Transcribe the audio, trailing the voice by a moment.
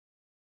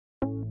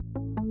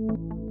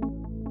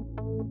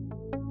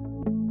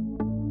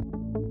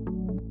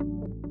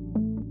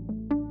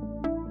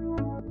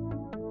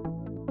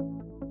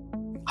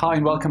Hi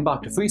and welcome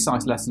back to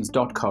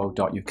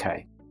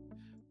freesciencelessons.co.uk.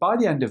 By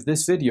the end of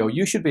this video,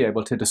 you should be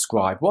able to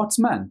describe what's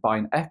meant by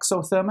an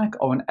exothermic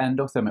or an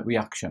endothermic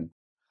reaction.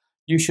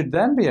 You should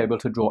then be able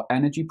to draw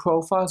energy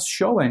profiles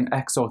showing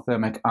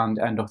exothermic and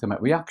endothermic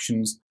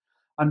reactions.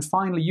 And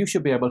finally, you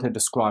should be able to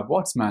describe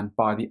what's meant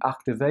by the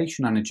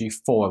activation energy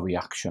for a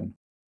reaction.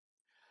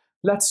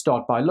 Let's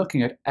start by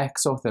looking at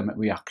exothermic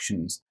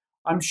reactions.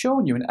 I'm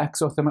showing you an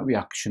exothermic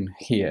reaction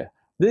here.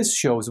 This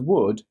shows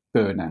wood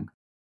burning.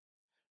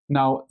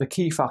 Now, the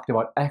key fact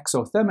about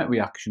exothermic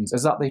reactions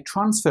is that they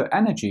transfer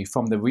energy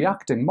from the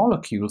reacting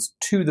molecules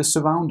to the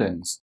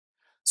surroundings.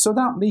 So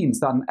that means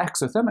that in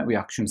exothermic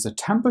reactions, the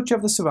temperature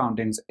of the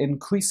surroundings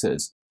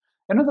increases.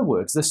 In other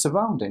words, the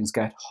surroundings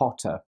get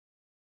hotter.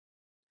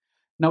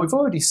 Now, we've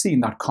already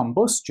seen that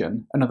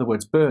combustion, in other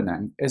words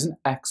burning, is an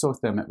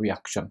exothermic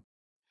reaction.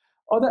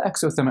 Other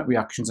exothermic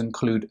reactions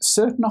include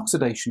certain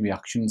oxidation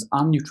reactions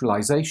and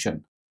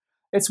neutralization.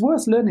 It's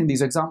worth learning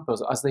these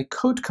examples as they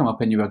could come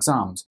up in your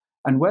exams,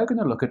 and we're going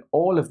to look at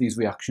all of these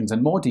reactions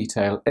in more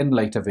detail in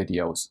later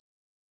videos.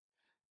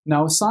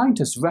 Now,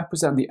 scientists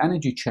represent the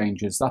energy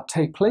changes that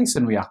take place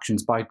in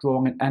reactions by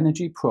drawing an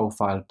energy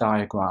profile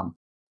diagram.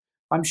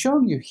 I'm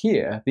showing you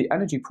here the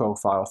energy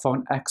profile for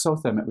an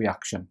exothermic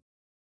reaction.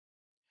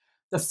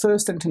 The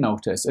first thing to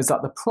notice is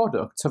that the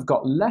products have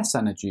got less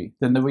energy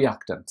than the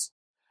reactants.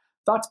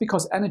 That's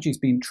because energy is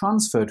being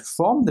transferred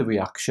from the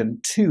reaction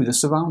to the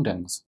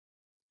surroundings.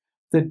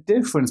 The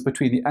difference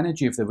between the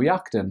energy of the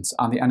reactants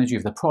and the energy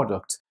of the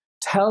product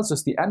tells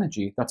us the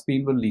energy that's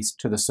being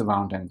released to the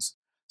surroundings.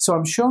 So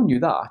I'm showing you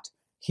that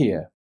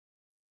here.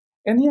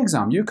 In the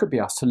exam, you could be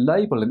asked to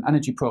label an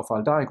energy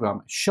profile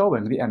diagram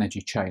showing the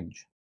energy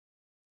change.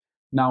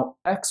 Now,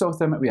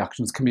 exothermic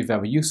reactions can be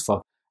very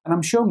useful, and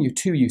I'm showing you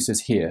two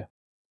uses here.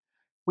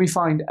 We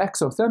find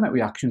exothermic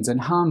reactions in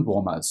hand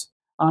warmers,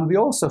 and we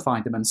also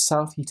find them in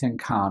self-heating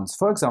cans,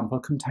 for example,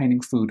 containing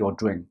food or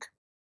drink.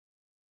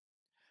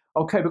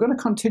 Okay, we're going to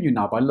continue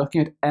now by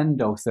looking at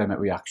endothermic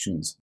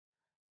reactions.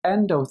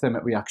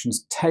 Endothermic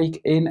reactions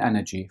take in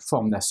energy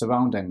from their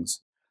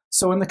surroundings.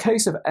 So in the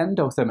case of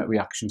endothermic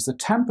reactions, the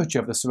temperature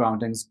of the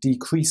surroundings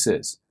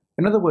decreases.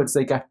 In other words,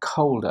 they get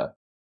colder.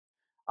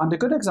 And a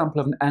good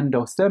example of an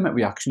endothermic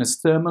reaction is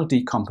thermal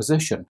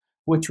decomposition,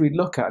 which we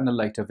look at in a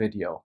later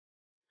video.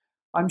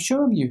 I'm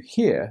showing you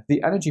here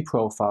the energy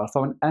profile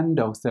for an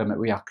endothermic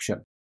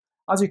reaction.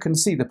 As you can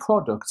see, the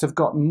products have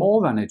got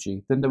more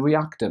energy than the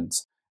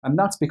reactants, and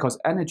that's because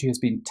energy has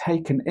been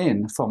taken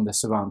in from the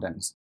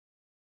surroundings.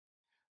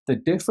 The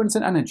difference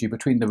in energy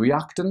between the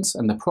reactants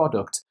and the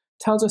product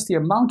tells us the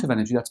amount of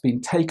energy that's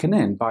been taken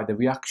in by the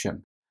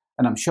reaction,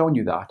 and I'm showing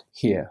you that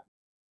here.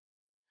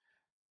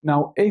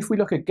 Now, if we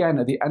look again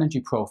at the energy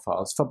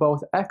profiles for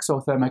both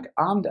exothermic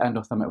and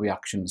endothermic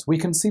reactions, we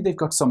can see they've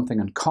got something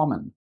in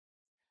common.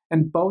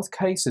 In both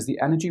cases,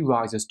 the energy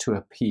rises to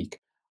a peak,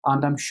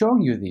 and I'm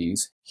showing you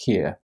these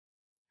here.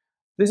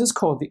 This is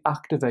called the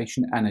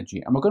activation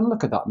energy, and we're going to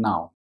look at that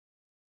now.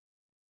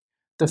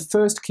 The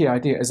first key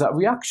idea is that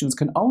reactions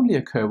can only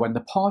occur when the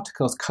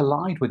particles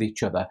collide with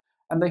each other,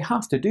 and they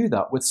have to do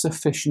that with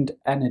sufficient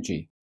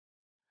energy.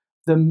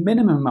 The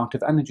minimum amount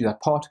of energy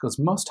that particles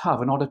must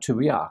have in order to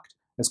react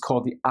is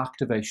called the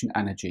activation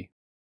energy.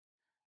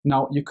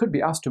 Now, you could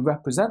be asked to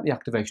represent the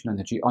activation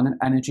energy on an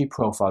energy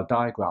profile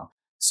diagram,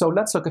 so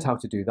let's look at how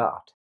to do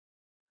that.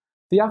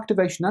 The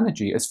activation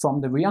energy is from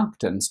the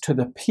reactants to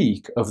the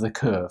peak of the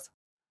curve.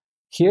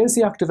 Here's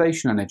the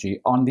activation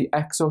energy on the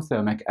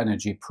exothermic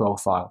energy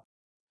profile.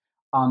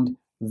 And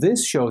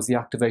this shows the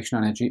activation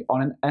energy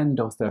on an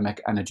endothermic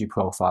energy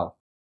profile.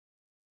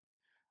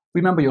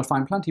 Remember, you'll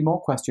find plenty more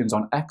questions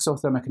on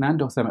exothermic and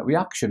endothermic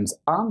reactions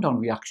and on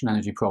reaction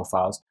energy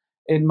profiles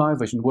in my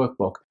revision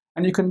workbook,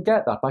 and you can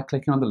get that by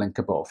clicking on the link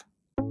above.